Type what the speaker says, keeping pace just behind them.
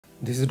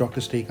This is Dr.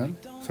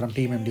 Srikanth from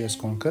Team MDS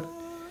CONQUER.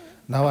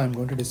 Now I am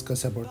going to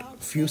discuss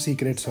about few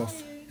secrets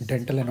of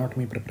dental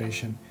anatomy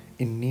preparation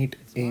in NEET,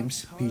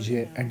 AIMS,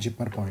 PGA and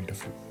JIPMER point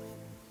of view.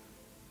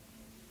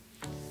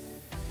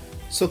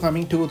 So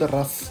coming to the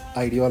rough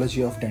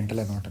ideology of dental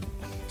anatomy.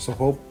 So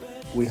hope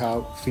we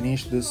have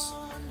finished this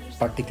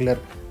particular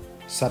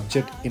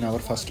subject in our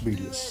first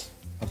videos.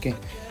 Okay,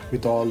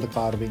 with all the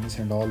carvings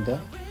and all the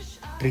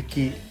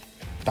tricky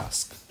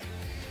tasks.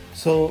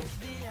 So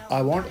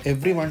I want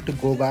everyone to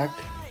go back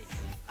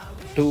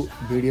to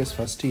videos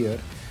first year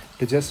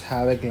to just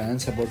have a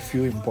glance about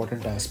few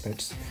important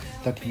aspects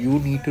that you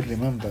need to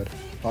remember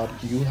or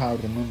you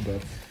have remember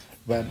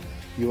when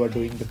you are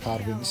doing the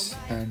carvings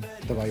and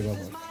the viva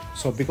work.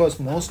 So because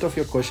most of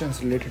your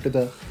questions related to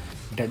the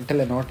dental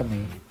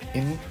anatomy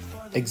in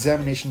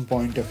examination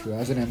point of view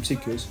as an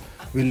MCQs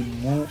will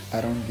move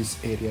around this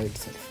area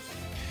itself.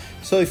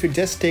 So if you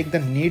just take the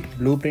NEET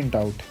blueprint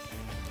out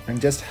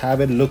and just have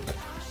a look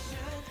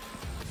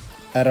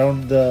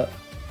around the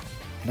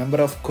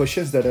number of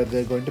questions that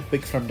they're going to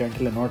pick from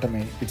dental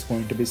anatomy, it's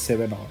going to be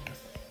 7 odd.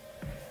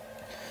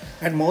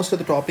 And most of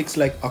the topics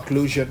like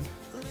occlusion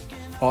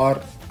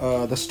or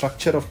the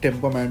structure of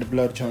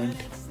temporomandibular joint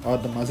or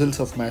the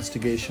muscles of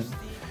mastication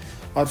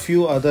or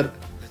few other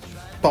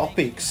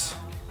topics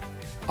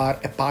are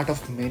a part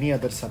of many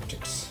other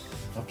subjects.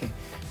 Okay,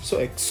 so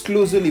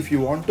exclusive, if you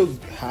want to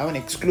have an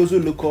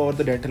exclusive look over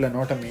the dental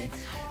anatomy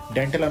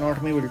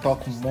will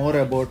talk more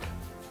about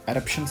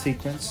eruption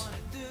sequence,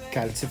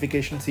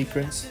 calcification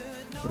sequence,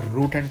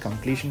 root and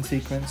completion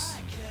sequence,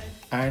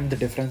 and the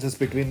differences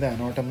between the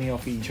anatomy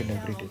of each and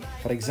every teeth.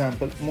 For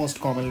example, most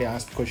commonly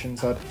asked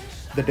questions are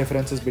the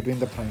differences between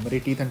the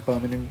primary teeth and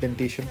permanent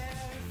dentition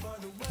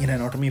in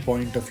anatomy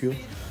point of view,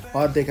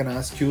 or they can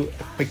ask you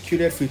a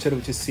peculiar feature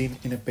which is seen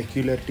in a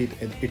peculiar teeth.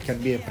 It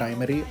can be a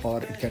primary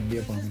or it can be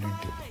a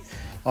permanent tooth.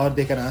 Or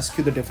they can ask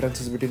you the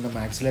differences between the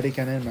maxillary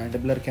canine,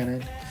 mandibular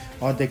canine,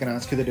 or they can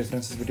ask you the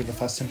differences between the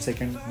first and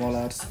second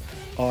molars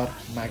or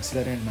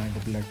maxillary and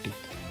mandibular teeth.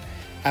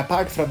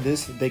 Apart from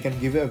this, they can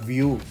give you a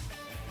view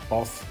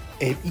of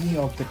any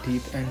of the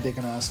teeth and they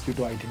can ask you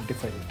to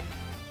identify it.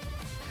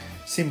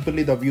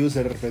 Simply the views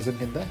that are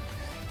present in the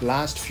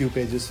last few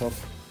pages of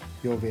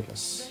your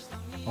virus.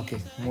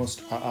 Okay,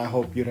 I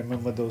hope you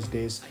remember those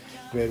days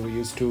where we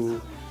used to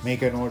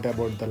make a note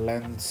about the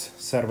lens,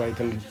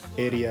 cervical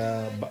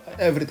area,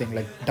 everything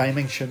like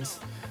dimensions,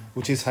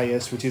 which is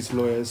highest, which is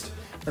lowest,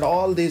 and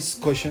all these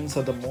questions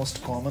are the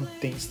most common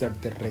things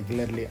that they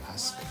regularly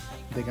ask.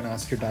 They can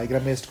ask you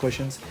diagram based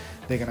questions,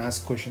 they can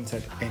ask questions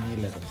at any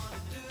level.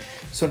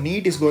 So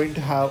NEET is going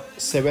to have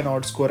 7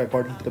 odd score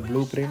according to the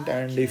blueprint,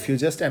 and if you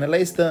just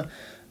analyze the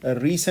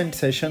recent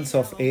sessions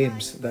of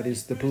AIMS, that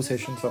is the 2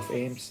 sessions of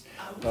AIMS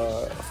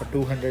for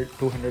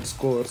 200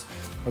 scores,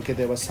 okay,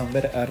 there was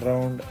somewhere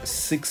around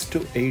 6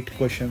 to 8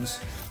 questions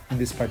in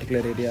this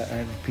particular area,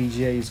 and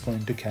PGI is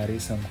going to carry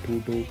some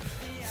 2 to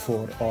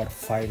 4 or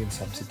 5 in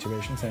some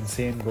situations, and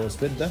same goes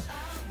with the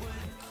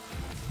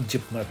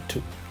JIPMER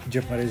too.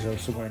 JIPMER is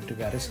also going to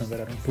carry somewhere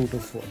around 2 to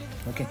 4.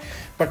 Okay,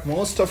 but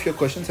most of your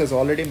questions, as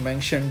already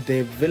mentioned,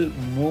 they will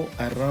move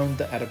around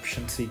the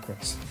eruption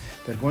sequence.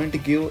 They're going to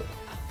give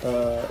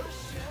a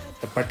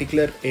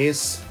particular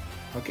ACE.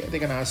 Okay, they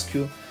can ask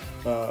you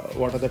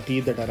what are the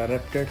teeth that are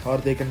erupted, or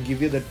they can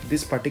give you that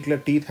this particular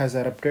teeth has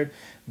erupted.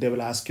 They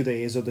will ask you the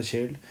age of the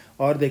child,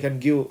 or they can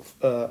give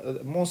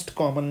most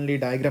commonly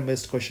diagram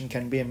based question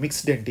can be a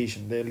mixed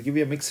dentition. They will give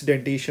you a mixed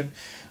dentition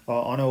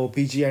on a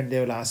OPG, and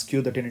they will ask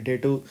you the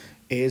tentative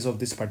age of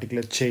this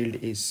particular child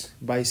is.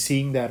 By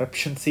seeing the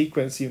eruption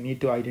sequence, you need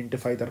to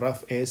identify the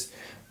rough age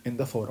in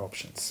the 4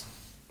 options.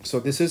 So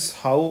this is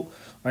how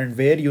and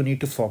where you need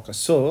to focus.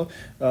 So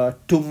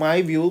to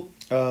my view,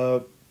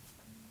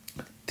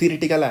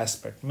 theoretical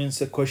aspect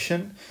means a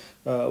question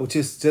which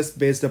is just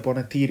based upon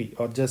a theory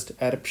or just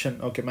eruption.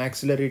 Okay,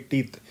 maxillary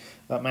teeth,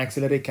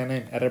 maxillary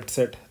canine erupts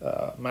at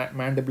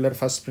mandibular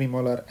first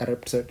premolar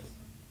erupts at,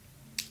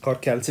 or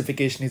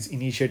calcification is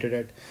initiated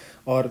at,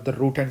 or the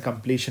root and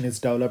completion is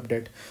developed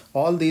at.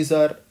 All these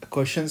are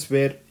questions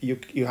where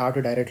you have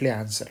to directly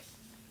answer.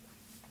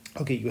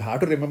 Okay, you have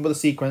to remember the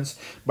sequence,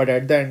 but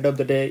at the end of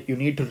the day, you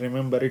need to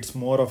remember it's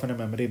more of a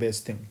memory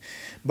based thing.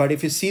 But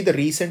if you see the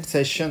recent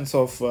sessions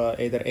of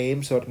either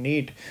AIMS or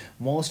NEET,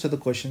 most of the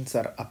questions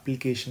are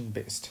application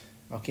based.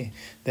 Okay,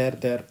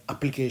 they're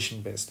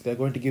application based. They're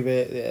going to give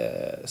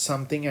a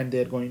something, and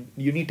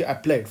you need to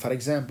apply it. For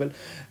example,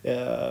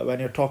 when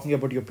you're talking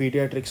about your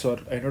pediatrics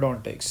or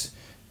endodontics,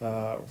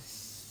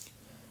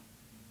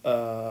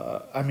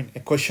 a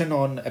question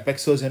on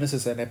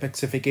apexogenesis and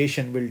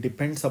apexification will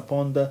depends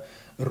upon the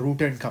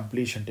root and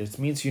completion. It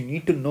means you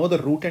need to know the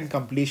root and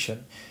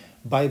completion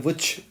by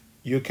which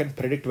you can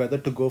predict whether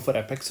to go for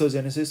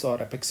apexogenesis or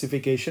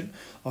apexification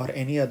or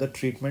any other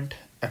treatment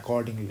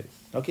accordingly.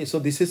 Okay, so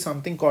this is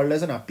something called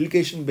as an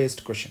application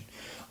based question.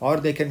 Or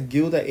they can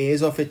give the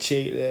age of a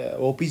child,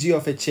 OPG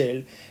of a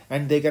child,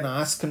 and they can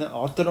ask an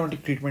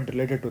orthodontic treatment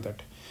related to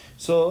that.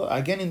 So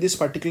again, in this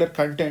particular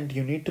content,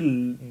 you need to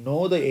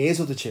know the age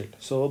of the child.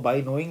 So by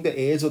knowing the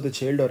age of the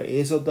child or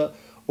age of the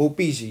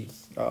OPG,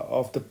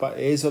 of the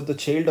age of the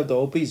child of the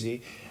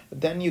OPG,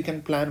 then you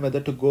can plan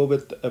whether to go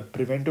with a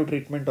preventive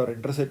treatment or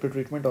interceptive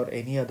treatment or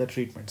any other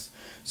treatments.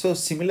 So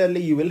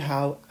similarly, you will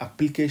have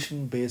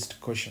application based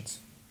questions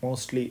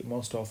most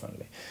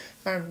oftenly,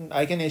 and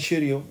I can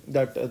assure you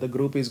that the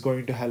group is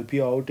going to help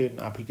you out in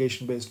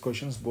application based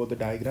questions, both the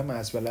diagram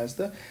as well as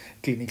the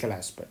clinical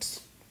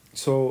aspects.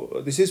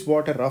 So this is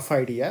what a rough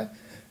idea.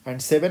 And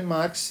 7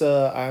 marks,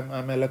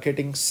 I'm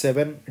allocating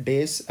 7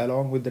 days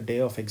along with the day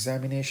of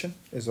examination.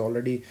 Is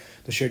already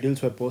the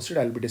schedules were posted.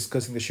 I'll be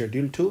discussing the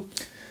schedule too.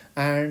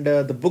 And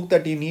the book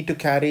that you need to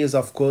carry is,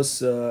 of course,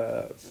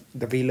 the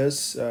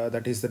Wheelers,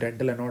 that is the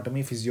dental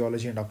anatomy,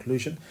 physiology, and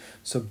occlusion.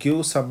 So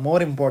give some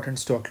more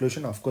importance to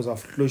occlusion. Of course,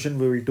 occlusion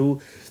we will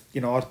do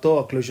in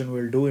ortho, occlusion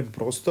we will do in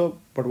prostho,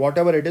 but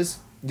whatever it is,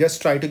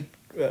 just try to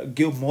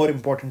give more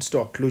importance to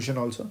occlusion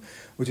also,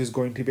 which is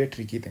going to be a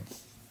tricky thing.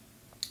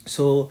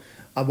 So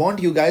I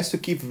want you guys to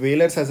keep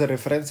Whalers as a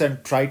reference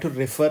and try to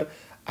refer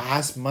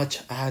as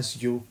much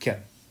as you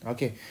can.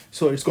 Okay,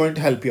 so it's going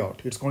to help you out.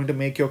 It's going to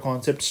make your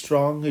concept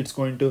strong. It's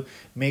going to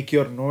make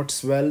your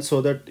notes well, so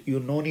that you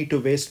no need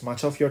to waste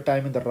much of your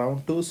time in the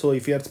round 2. So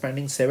if you are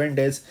spending 7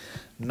 days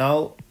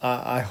now,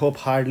 I hope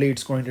hardly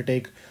it's going to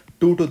take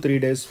 2 to 3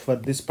 days for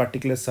this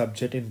particular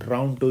subject in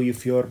round 2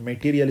 if your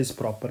material is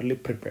properly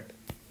prepared.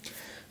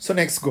 So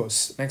next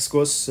goes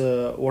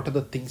what are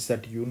the things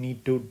that you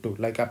need to do?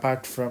 Like,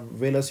 apart from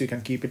Whalers, you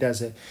can keep it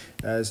as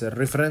a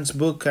reference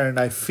book. And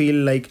I feel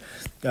like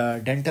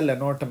dental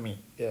anatomy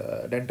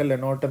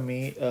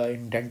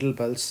in Dental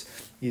Pulse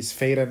is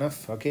fair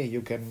enough. Okay,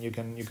 you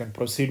can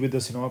proceed with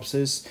the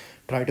synopsis.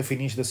 Try to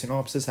finish the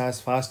synopsis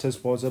as fast as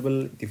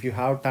possible. If you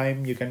have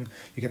time, you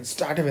can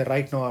start away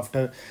right now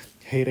after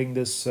hearing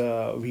this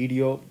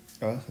video,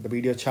 the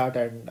video chart.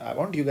 And I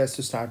want you guys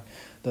to start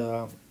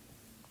the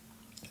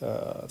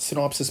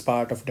synopsis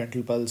part of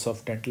Dental Pulse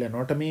of dental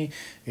anatomy.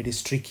 It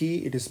is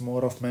tricky. It is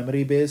more of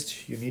memory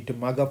based. You need to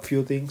mug up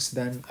few things,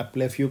 then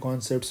apply few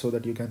concepts so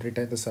that you can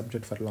retain the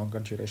subject for a longer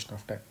duration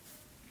of time.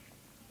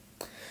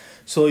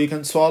 So you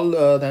can solve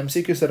the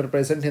MCQs that are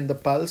present in the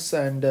Pulse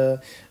and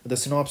the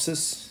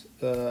synopsis.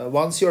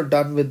 Once you're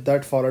done with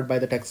that, followed by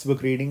the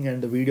textbook reading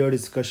and the video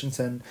discussions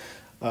and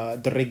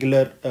the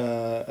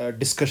regular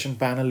discussion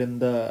panel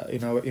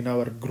in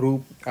our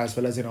group as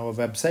well as in our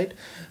website,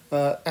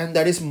 and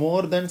that is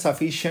more than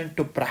sufficient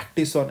to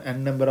practice on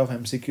n number of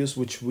MCQs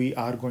which we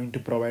are going to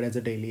provide as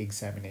a daily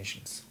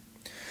examinations.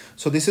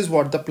 So this is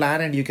what the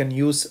plan, and you can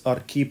use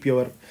or keep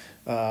your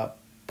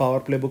Power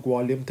Playbook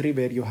Volume 3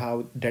 where you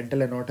have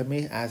dental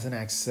anatomy as an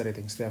accessory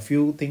things. There are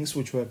few things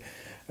which were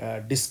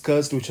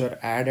discussed, which are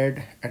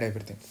added and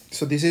everything.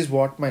 So this is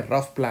what my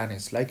rough plan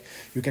is. Like,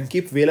 you can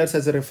keep Whalers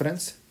as a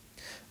reference.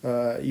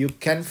 You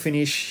can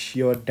finish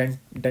your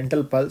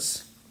dental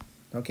pulse.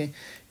 Okay,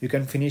 you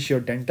can finish your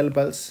dental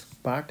pulse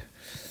part,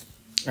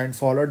 and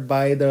followed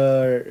by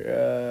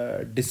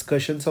the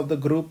discussions of the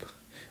group,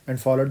 and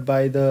followed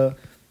by the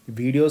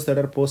videos that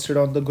are posted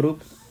on the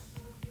group.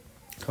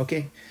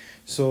 Okay,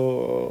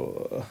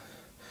 so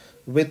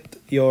with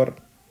your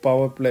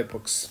Power Play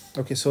books.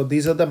 Okay, so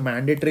these are the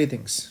mandatory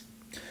things.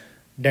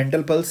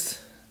 Dental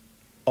Pulse,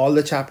 all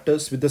the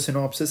chapters with the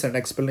synopsis and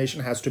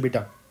explanation has to be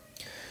done.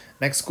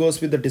 Next goes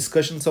with the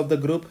discussions of the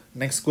group.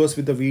 Next goes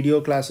with the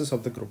video classes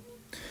of the group,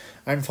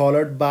 and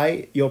followed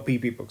by your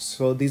PP books.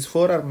 So these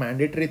 4 are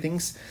mandatory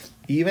things.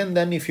 Even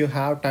then, if you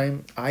have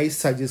time, I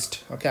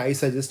suggest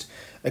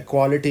a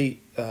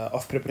quality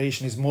of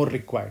preparation is more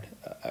required.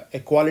 A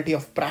quality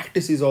of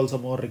practice is also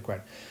more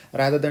required,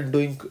 rather than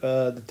doing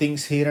the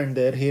things here and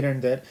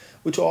there,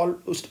 which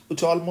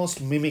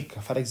almost mimic.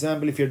 For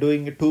example, if you're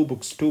doing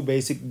two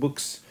basic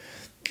books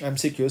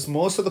MCQs,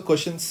 most of the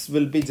questions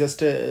will be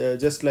just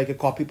like a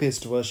copy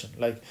paste version.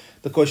 Like,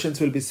 the questions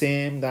will be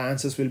same, the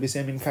answers will be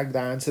same. In fact, the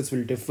answers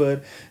will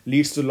differ,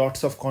 leads to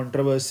lots of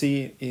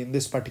controversy in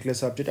this particular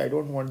subject. I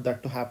don't want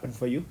that to happen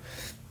for you.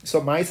 So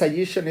my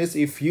suggestion is,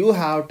 if you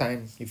have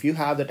time, if you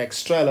have that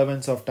extra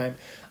allowance of time,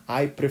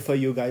 I prefer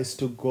you guys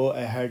to go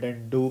ahead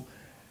and do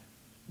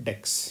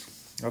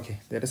DEX. Okay,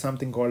 there is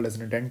something called as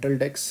a dental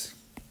DEX,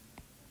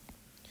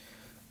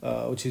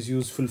 which is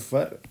useful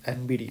for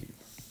NBD,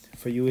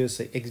 for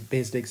USA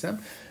based exam.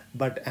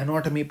 But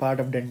anatomy part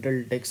of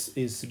dental DEX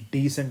is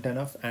decent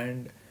enough,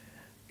 and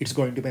it's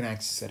going to be an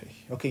accessory.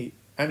 Okay,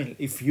 I mean,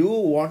 if you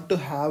want to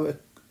have a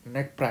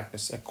net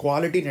practice, a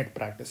quality net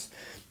practice,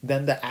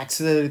 then the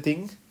accessory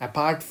thing,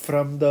 apart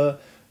from the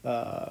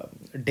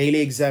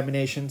daily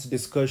examinations,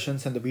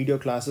 discussions, and the video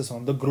classes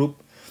on the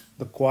group,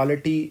 the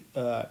quality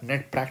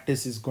net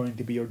practice is going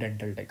to be your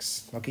dental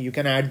DEX. Okay, you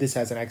can add this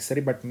as an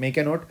accessory, but make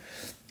a note,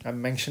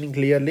 I'm mentioning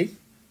clearly,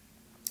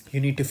 you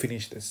need to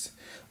finish this.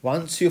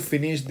 Once you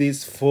finish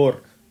these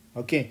 4,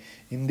 okay,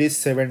 in these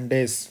 7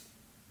 days,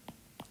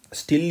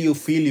 still you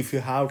feel if you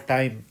have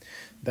time,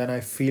 then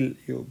I feel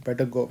you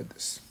better go with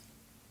this.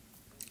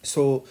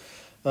 So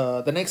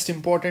the next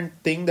important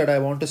thing that I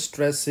want to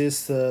stress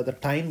is the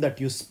time that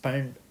you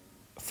spend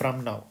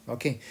from now.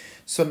 Okay,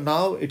 so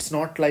now it's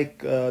not like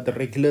the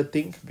regular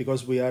thing,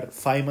 because we are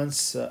 5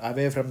 months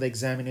away from the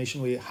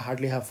examination. We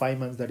hardly have 5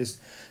 months, that is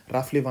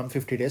roughly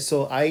 150 days.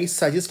 So I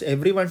suggest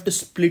everyone to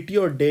split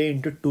your day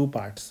into two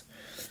parts.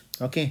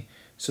 Okay,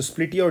 so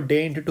split your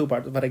day into two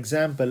parts, for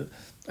example.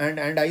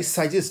 And I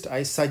suggest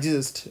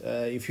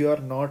if you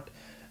are not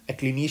a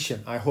clinician,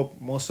 I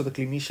hope most of the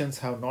clinicians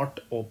have not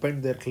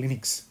opened their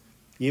clinics.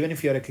 Even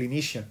if you are a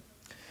clinician,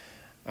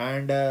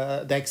 and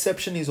the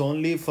exception is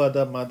only for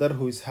the mother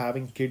who is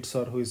having kids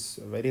or who is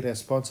very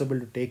responsible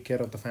to take care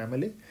of the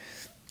family.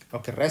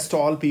 Okay, rest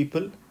all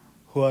people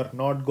who are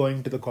not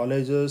going to the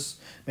colleges,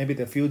 maybe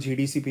the few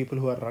GDC people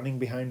who are running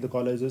behind the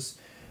colleges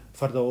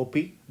for the OP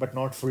but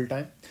not full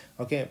time.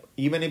 Okay,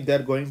 even if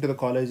they're going to the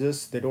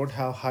colleges, they don't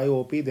have high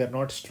OP, they're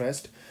not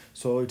stressed.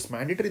 So it's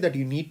mandatory that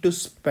you need to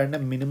spend a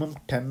minimum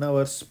 10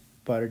 hours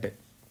per day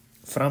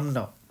from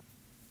now.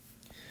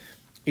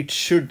 It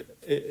should,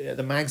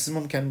 the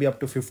maximum can be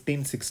up to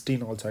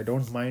 15-16 also. I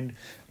don't mind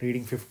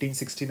reading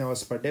 15-16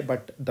 hours per day,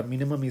 but the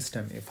minimum is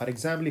 10. For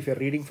example, if you're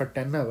reading for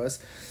 10 hours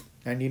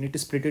and you need to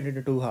split it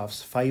into two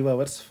halves, 5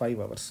 hours, 5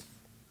 hours.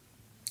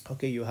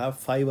 Okay, you have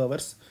 5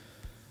 hours,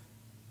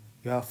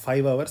 you have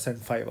 5 hours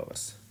and 5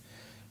 hours.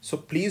 So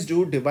please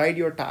do divide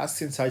your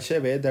tasks in such a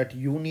way that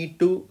you need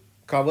to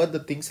cover the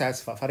things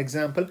as far. For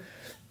example,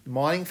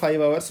 morning 5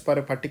 hours for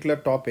a particular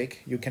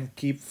topic you can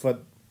keep for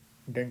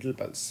dental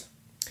pulse,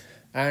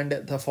 and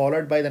the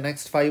followed by the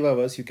next 5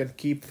 hours you can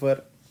keep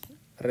for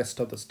rest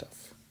of the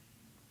stuff.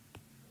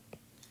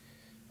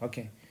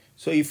 Okay,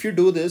 so if you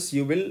do this,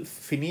 you will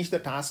finish the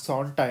tasks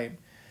on time.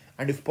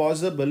 And if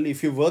possible,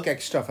 if you work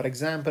extra, for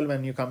example,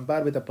 when you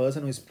compare with a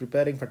person who is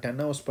preparing for 10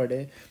 hours per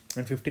day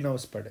and 15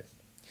 hours per day,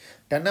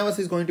 10 hours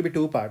is going to be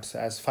two parts,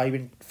 as 5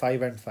 in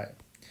 5 and 5.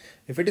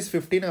 If it is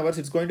 15 hours,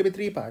 it's going to be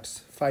three parts,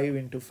 5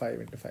 into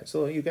 5 into 5.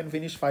 So you can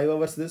finish 5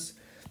 hours this,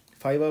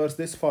 5 hours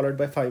this, followed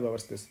by 5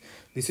 hours this.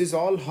 This is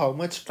all how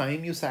much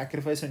time you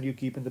sacrifice and you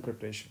keep in the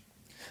preparation.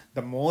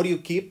 The more you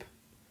keep,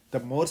 the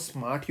more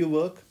smart you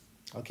work.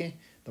 Okay,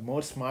 the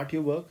more smart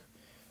you work,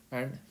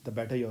 and the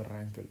better your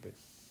rank will be.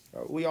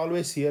 We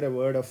always hear a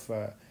word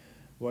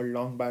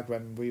long back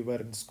when we were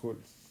in school: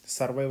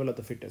 survival of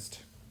the fittest.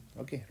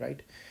 Okay,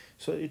 right?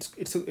 So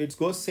it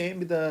goes same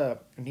with the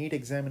NEET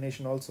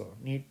examination also,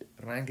 NEET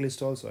rank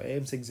list also,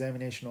 AIMS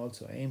examination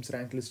also, AIMS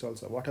rank list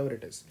also, whatever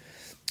it is.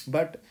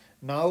 But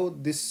now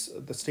the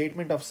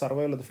statement of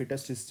survival of the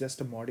fittest is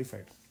just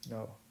modified.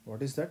 Now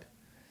what is that?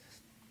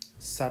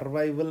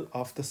 Survival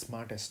of the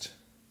smartest.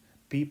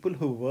 People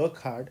who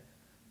work hard,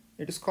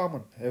 it is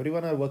common,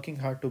 everyone are working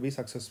hard to be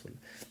successful.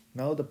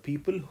 Now the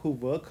people who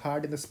work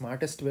hard in the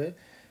smartest way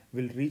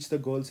will reach the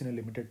goals in a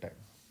limited time.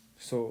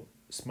 So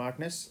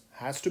smartness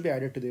has to be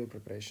added to your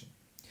preparation.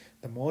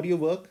 The more you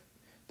work,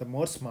 the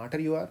more smarter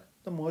you are,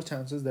 the more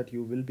chances that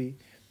you will be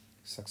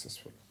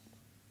successful.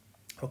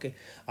 Okay,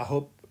 I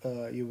hope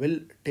you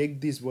will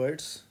take these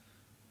words.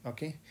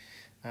 Okay,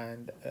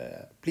 and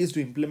please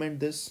do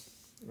implement this.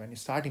 When you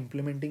start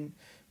implementing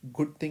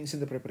good things in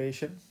the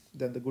preparation,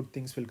 then the good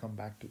things will come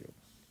back to you.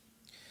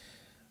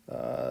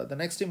 The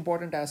next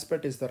important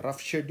aspect is the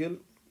rough schedule.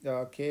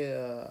 Okay,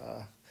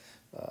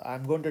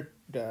 I'm going to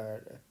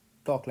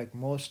talk like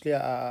mostly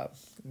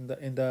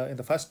in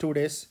the first 2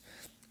 days.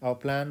 Our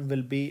plan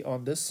will be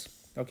on this.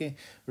 Okay,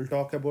 we'll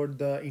talk about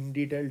the in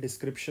detail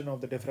description of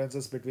the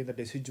differences between the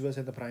deciduous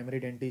and the primary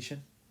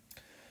dentition,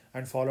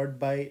 and followed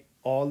by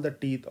all the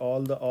teeth.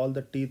 All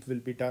the teeth will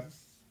be done.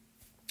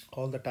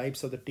 All the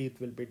types of the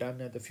teeth will be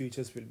done, and the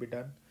features will be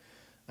done,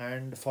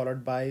 and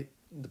followed by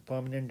the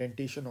permanent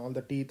dentition, all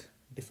the teeth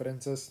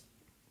differences,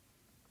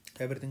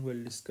 everything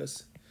we'll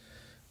discuss.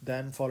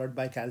 Then followed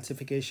by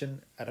calcification,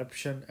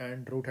 eruption,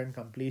 and root and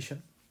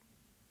completion.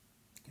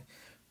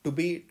 To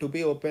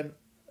be open,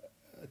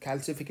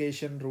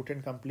 calcification, root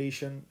and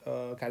completion,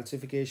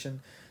 calcification,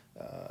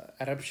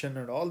 eruption,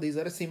 and all these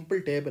are a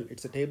simple table.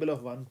 It's a table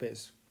of one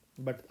page,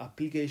 but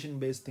application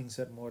based things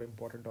are more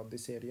important on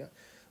this area,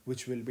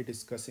 which we'll be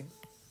discussing.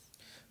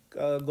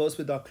 Goes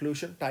with the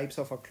occlusion, types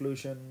of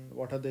occlusion,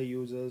 what are the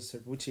uses,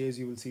 at which age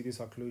you will see this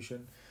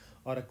occlusion,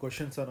 or a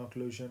questions on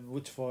occlusion,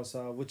 which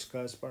fossa, which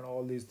cusp, and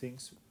all these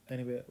things.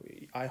 Anyway,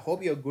 I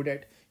hope you're good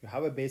at, you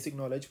have a basic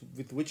knowledge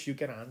with which you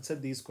can answer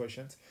these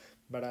questions,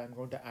 but I'm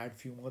going to add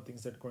few more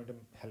things that are going to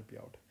help you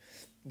out.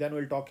 Then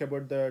we'll talk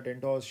about the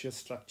dento-osseous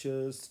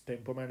structures,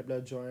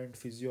 temporomandibular joint,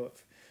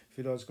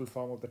 physiological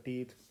form of the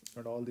teeth,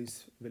 and all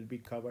these will be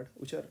covered,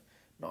 which are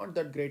not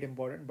that great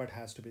important, but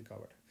has to be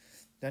covered.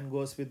 Then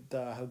goes with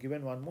I have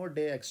given one more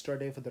day, extra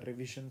day for the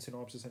revision,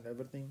 synopsis, and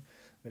everything.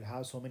 We'll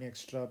have so many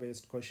extra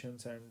based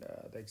questions, and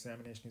the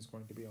examination is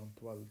going to be on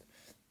 12th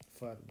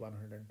for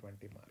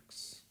 120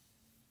 marks.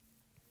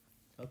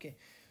 Okay,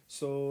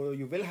 so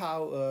you will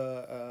have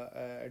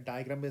a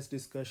diagram based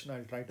discussion.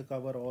 I'll try to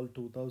cover all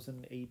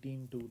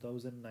 2018,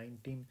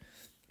 2019,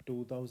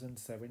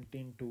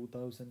 2017,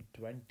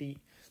 2020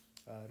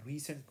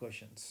 recent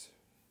questions,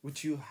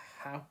 which you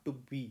have to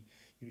be,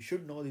 you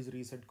should know these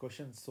recent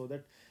questions, so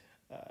that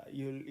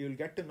you'll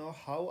get to know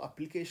how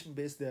application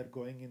based they are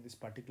going in this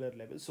particular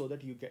level, so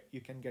that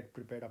you can get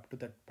prepared up to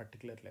that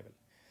particular level.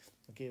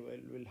 Okay,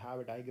 we'll have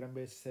a diagram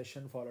based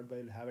session, followed by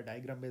we'll have a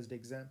diagram based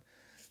exam.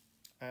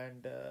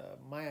 And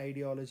my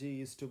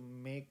ideology is to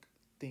make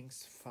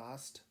things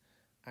fast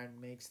and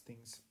makes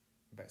things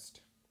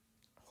best.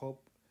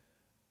 Hope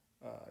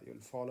you'll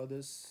follow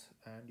this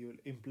and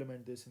you'll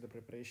implement this in the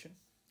preparation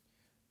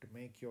to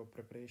make your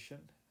preparation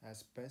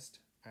as best,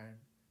 and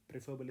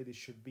preferably this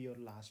should be your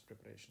last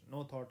preparation.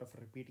 No thought of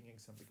repeating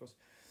exam, because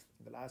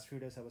in the last few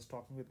days I was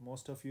talking with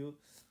most of you.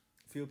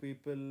 Few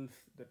people,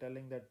 they're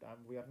telling that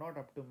we are not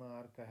up to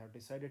mark, I have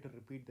decided to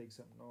repeat the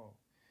exam. No,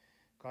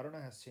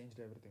 corona has changed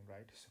everything,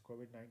 right? So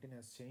covid-19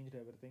 has changed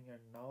everything, and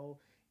now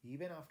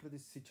even after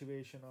this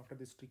situation, after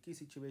this tricky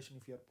situation,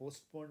 if you are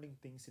postponing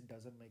things, it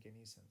doesn't make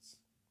any sense.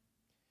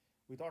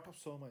 We thought of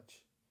so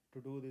much to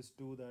do this,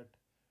 do that,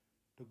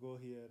 to go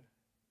here.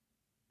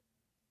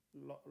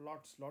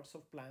 Lots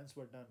of plans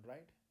were done,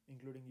 right?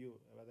 Including you,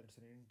 whether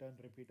it's an intern,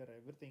 repeater,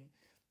 everything.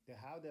 They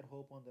have their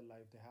hope on the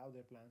life, they have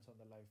their plans on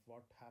the life.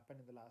 What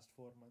happened in the last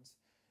 4 months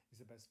is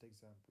the best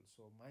example.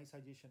 So my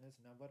suggestion is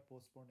never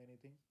postpone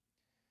anything.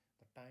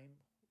 The time,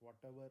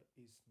 whatever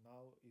is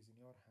now, is in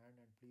your hand,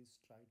 and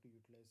please try to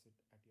utilize it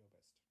at your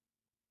best.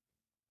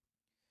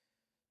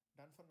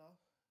 Done for now.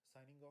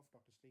 Signing off,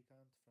 Dr.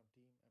 Srikanth from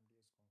Team MDS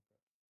Conquer.